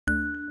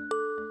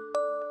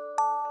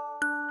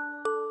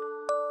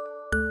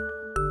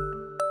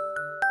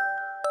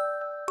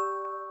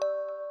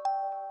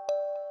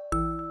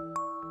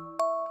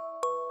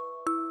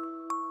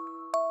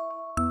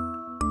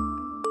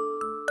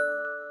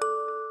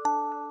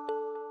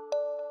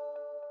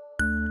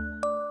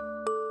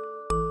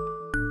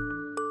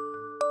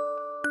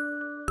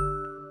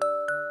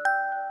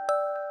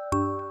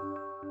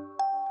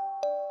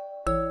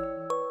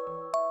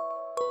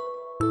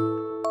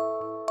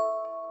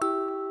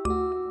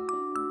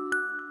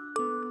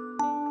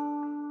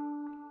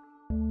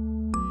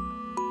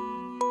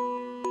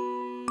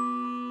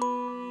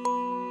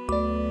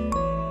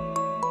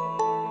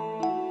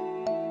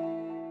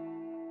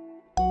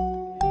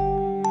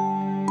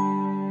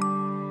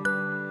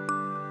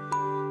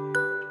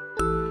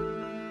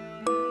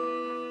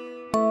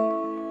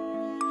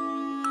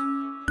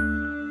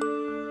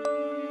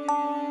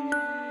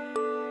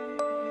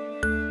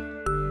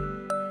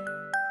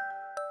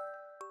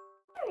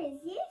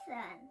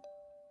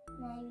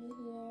Maybe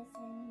he is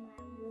in my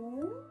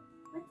room?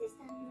 What is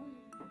that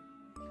noise?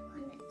 I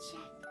wanna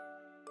check.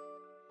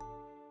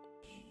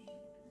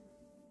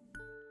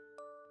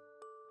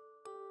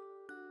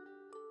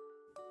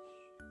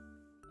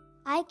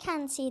 I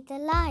can't see the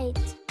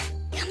light.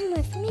 Come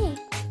with me.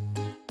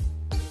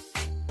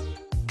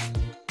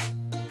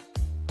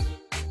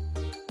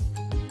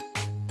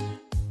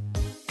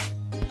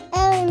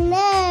 Oh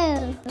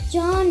no!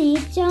 Johnny,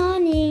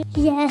 Johnny.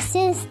 Yes,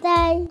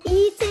 sister.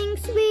 Eating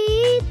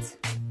sweet.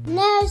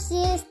 No,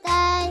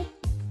 sister.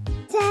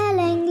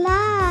 Telling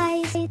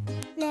lies.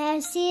 No,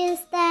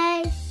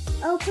 sister.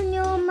 Open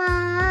your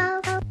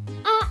mouth.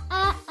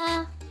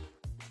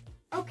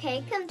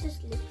 Okay, come to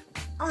sleep.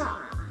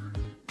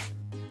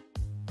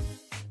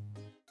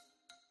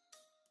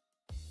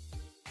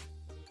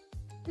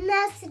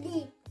 Not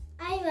sleep.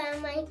 I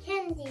want my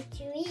candy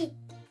to eat.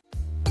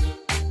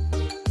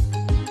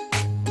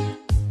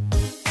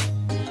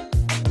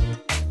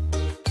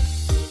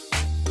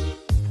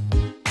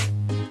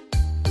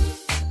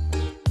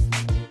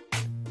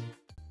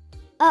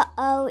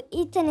 Uh-oh,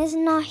 Ethan is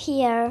not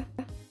here.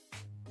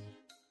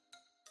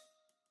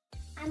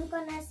 I'm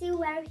gonna see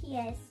where he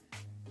is.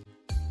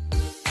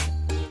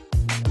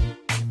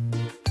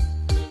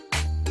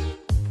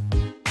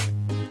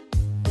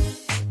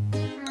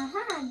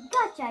 Aha,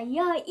 gotcha,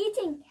 you're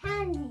eating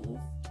candies.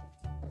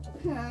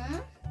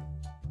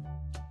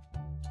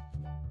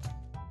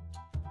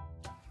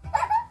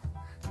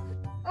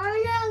 Oh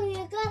no,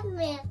 you got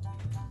me.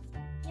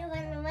 You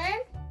want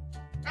one?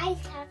 I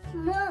have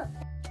more.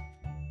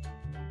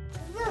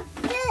 Look,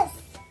 this!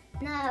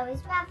 No,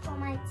 it's bad for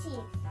my teeth.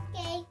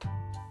 Okay.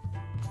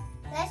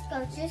 Let's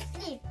go to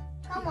sleep.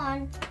 Come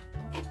on.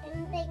 Can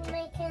you take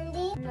my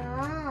candy?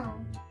 No.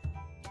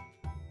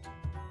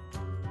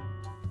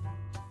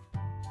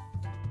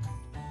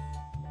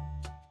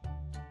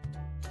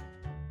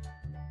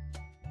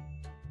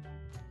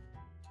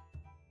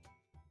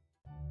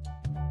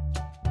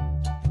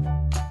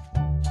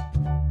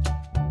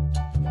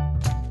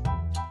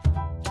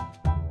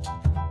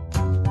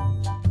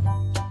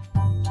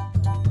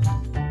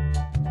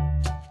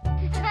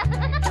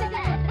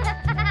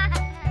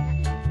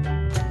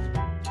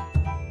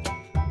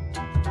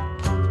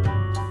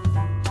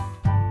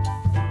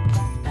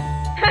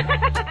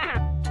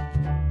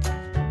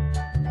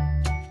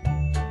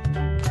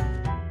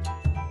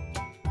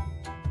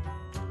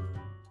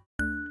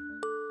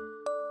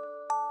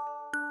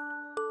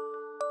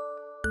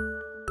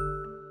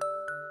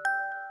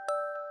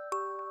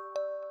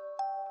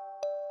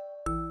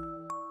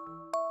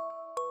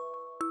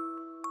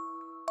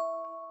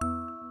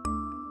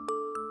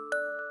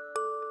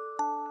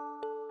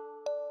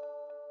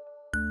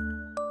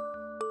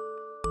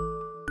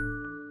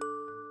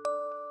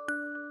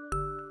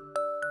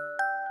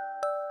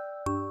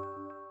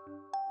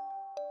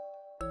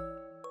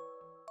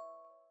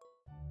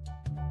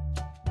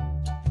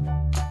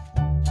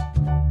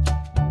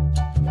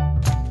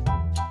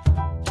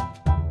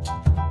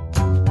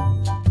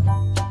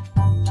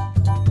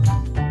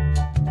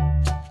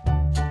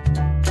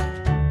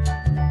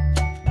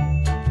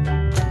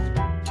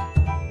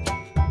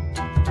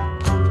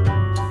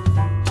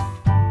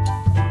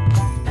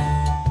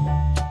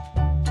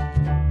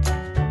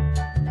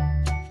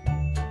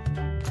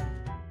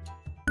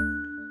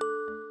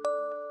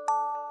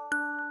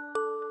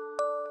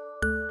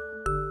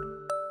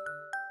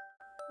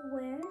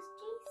 Where's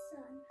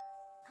Jason?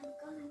 I'm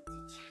going to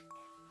check.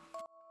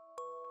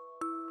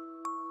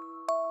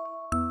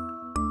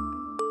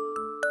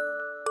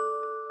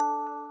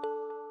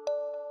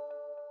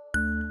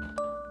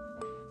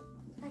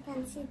 I can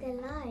see the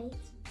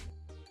light.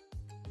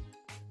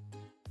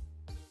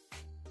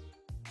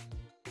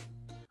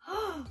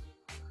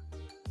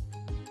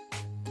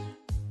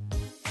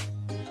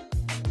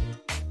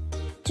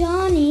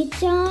 Johnny,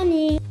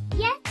 Johnny.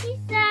 Yes,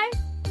 sir.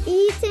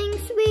 Eating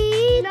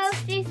sweet. No,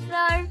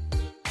 sister.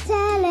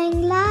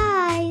 Telling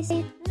lies.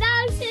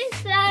 No,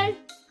 sister.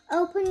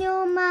 Open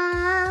your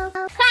mouth.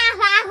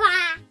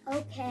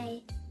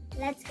 Okay,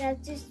 let's go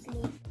to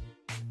sleep.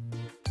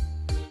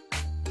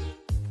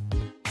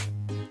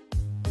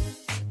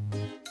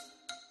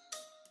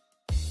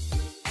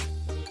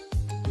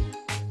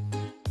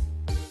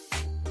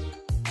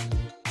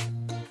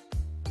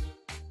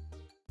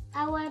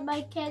 I want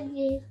my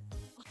candy.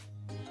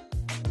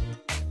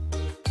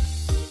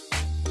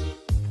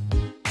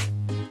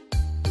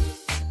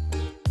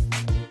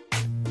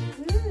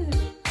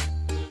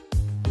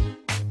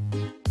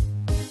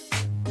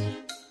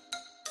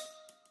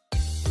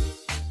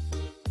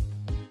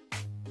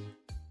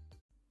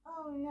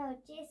 Oh no,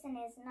 Jason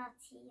is not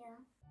here.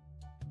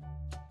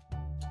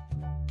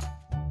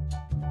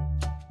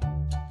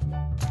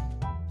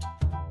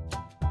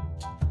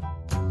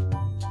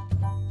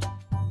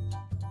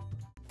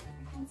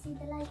 I can see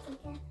the light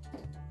again.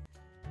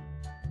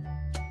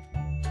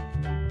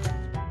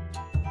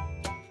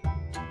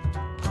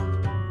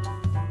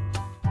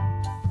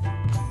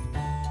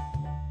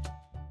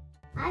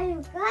 I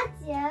got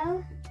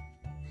you.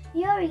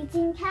 You're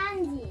eating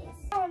candies.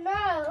 Oh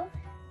no,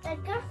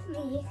 that got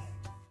me.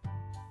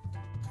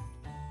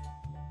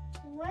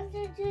 want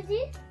it,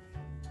 Judy?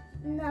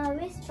 No,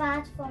 it's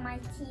bad for my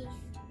teeth.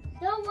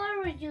 Don't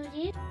worry,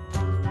 Judy.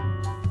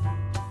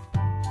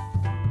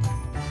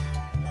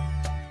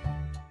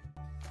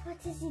 What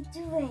is he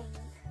doing?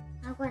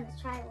 I'm going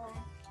to try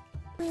one.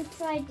 Let me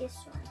try this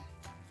one.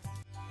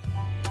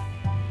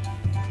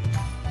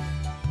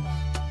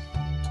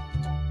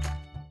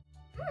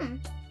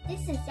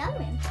 This is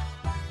yummy.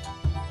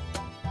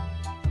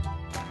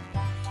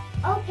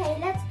 Okay,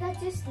 let's go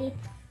to sleep.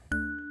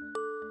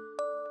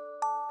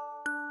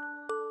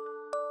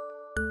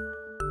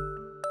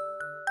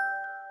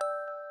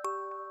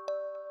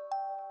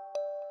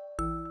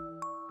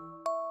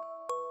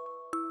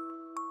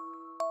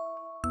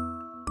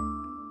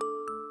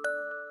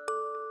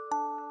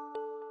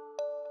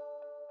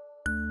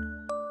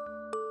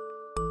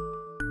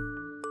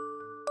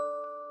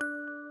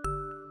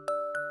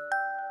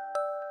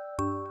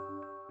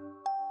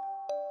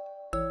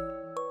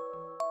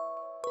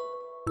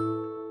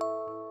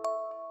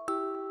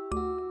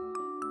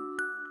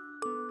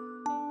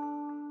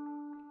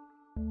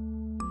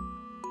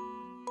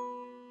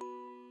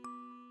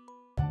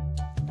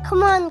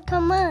 Come on,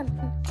 come on.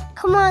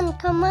 Come on,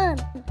 come on.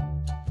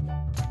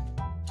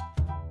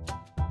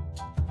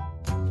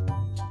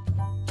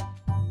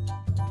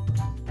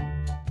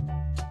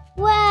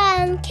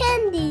 Wow,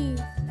 candy.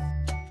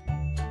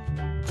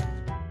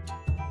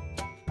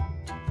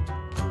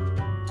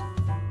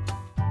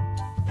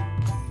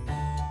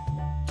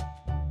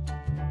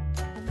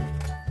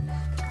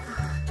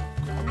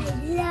 I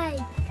like.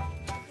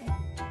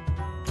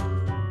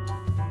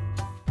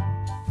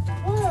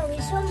 Oh,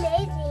 it's so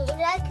amazing. It's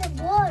like a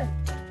ball.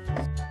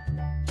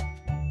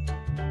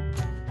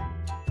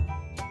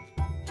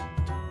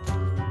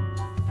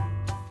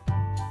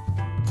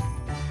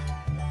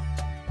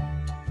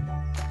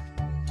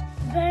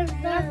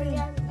 Very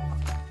yummy.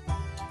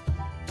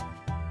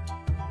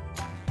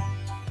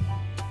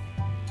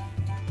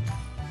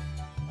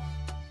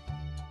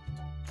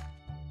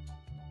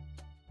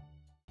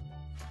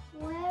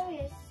 Where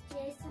is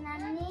Jason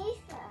and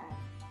Nathan?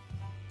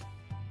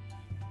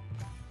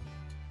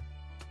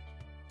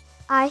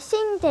 I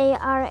think they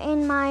are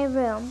in my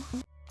room.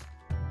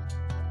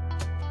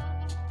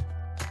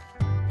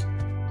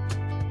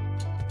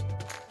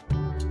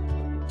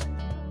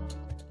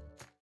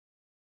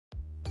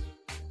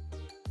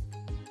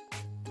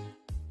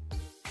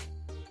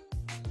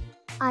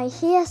 I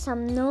hear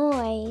some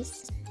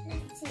noise.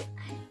 Let's see,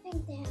 I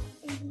think they're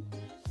in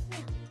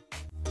here.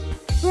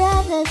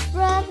 Brothers,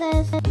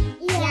 brothers,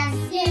 yes,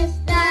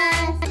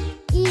 sisters,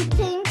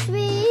 eating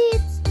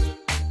sweets.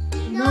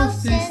 No,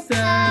 sister.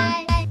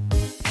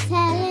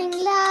 Telling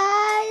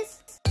lies.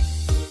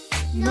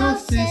 No,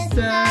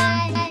 sister.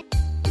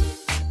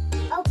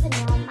 Open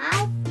your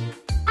mouth.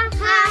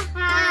 Ha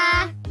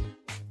ha.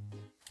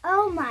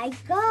 Oh my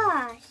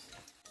gosh.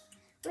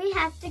 We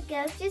have to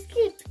go to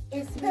sleep.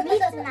 It's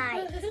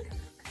midnight.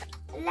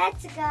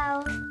 Let's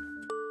go.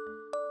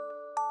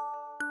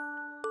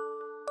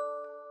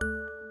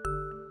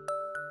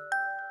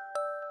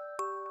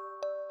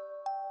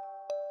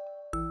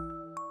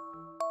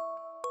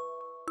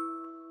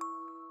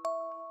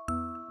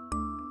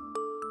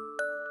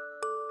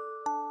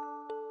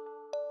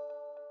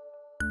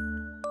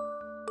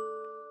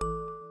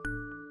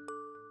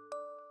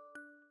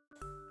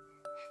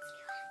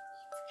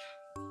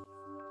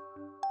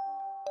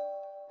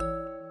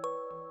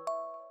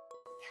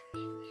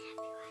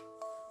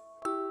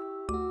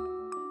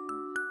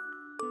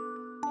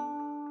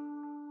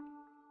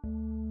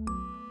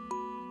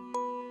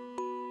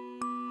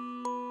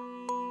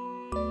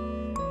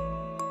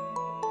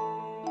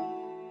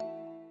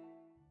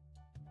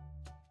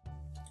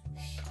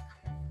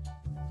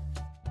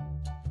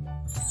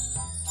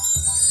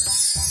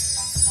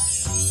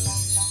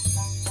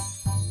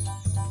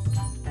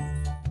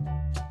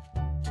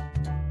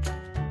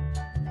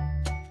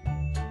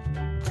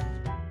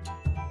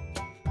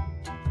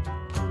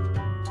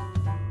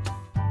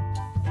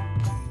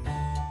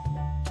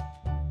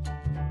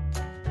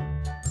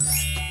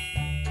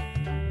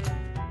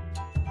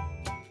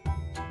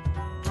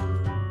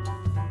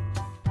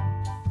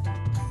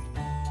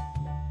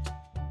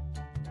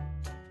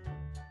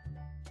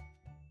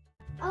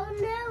 Oh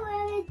no,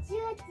 where is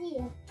Judy?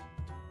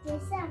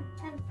 Jason,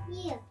 come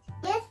here.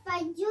 Let's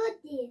find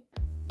Judy.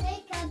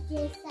 Wake up,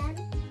 Jason.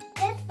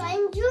 Let's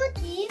find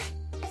Judy.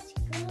 Let's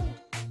go.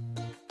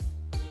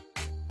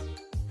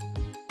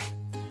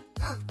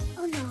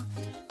 Oh no.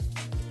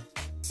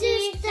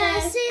 Sister,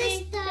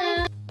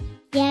 sister.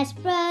 Yes,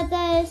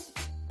 brothers.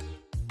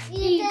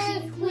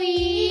 Eating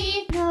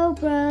sweet. No,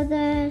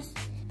 brothers.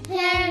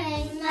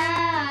 Telling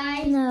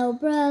lies. No,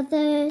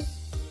 brothers.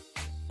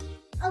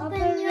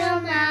 Open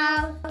your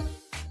mouth.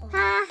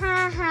 Ha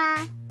ha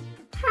ha.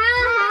 Ha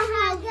ha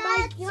ha,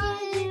 got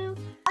you.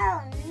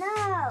 Oh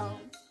no.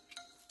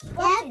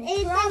 Let's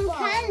eat some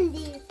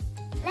candy.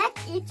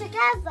 Let's eat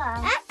together.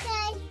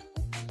 Okay.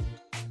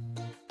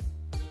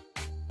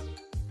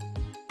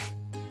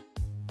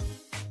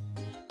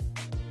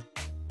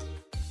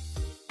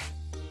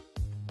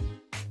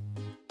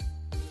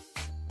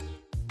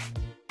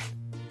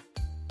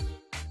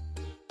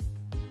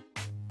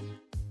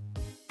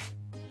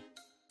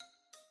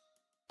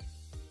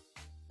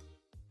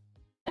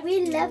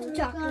 love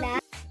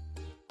chocolate.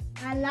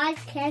 I like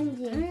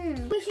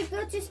candy. We should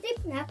go to sleep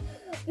now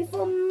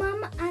before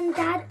Mum and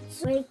Dad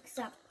wakes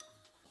up.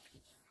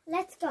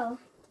 Let's go.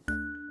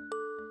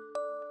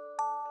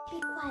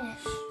 Be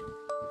quiet.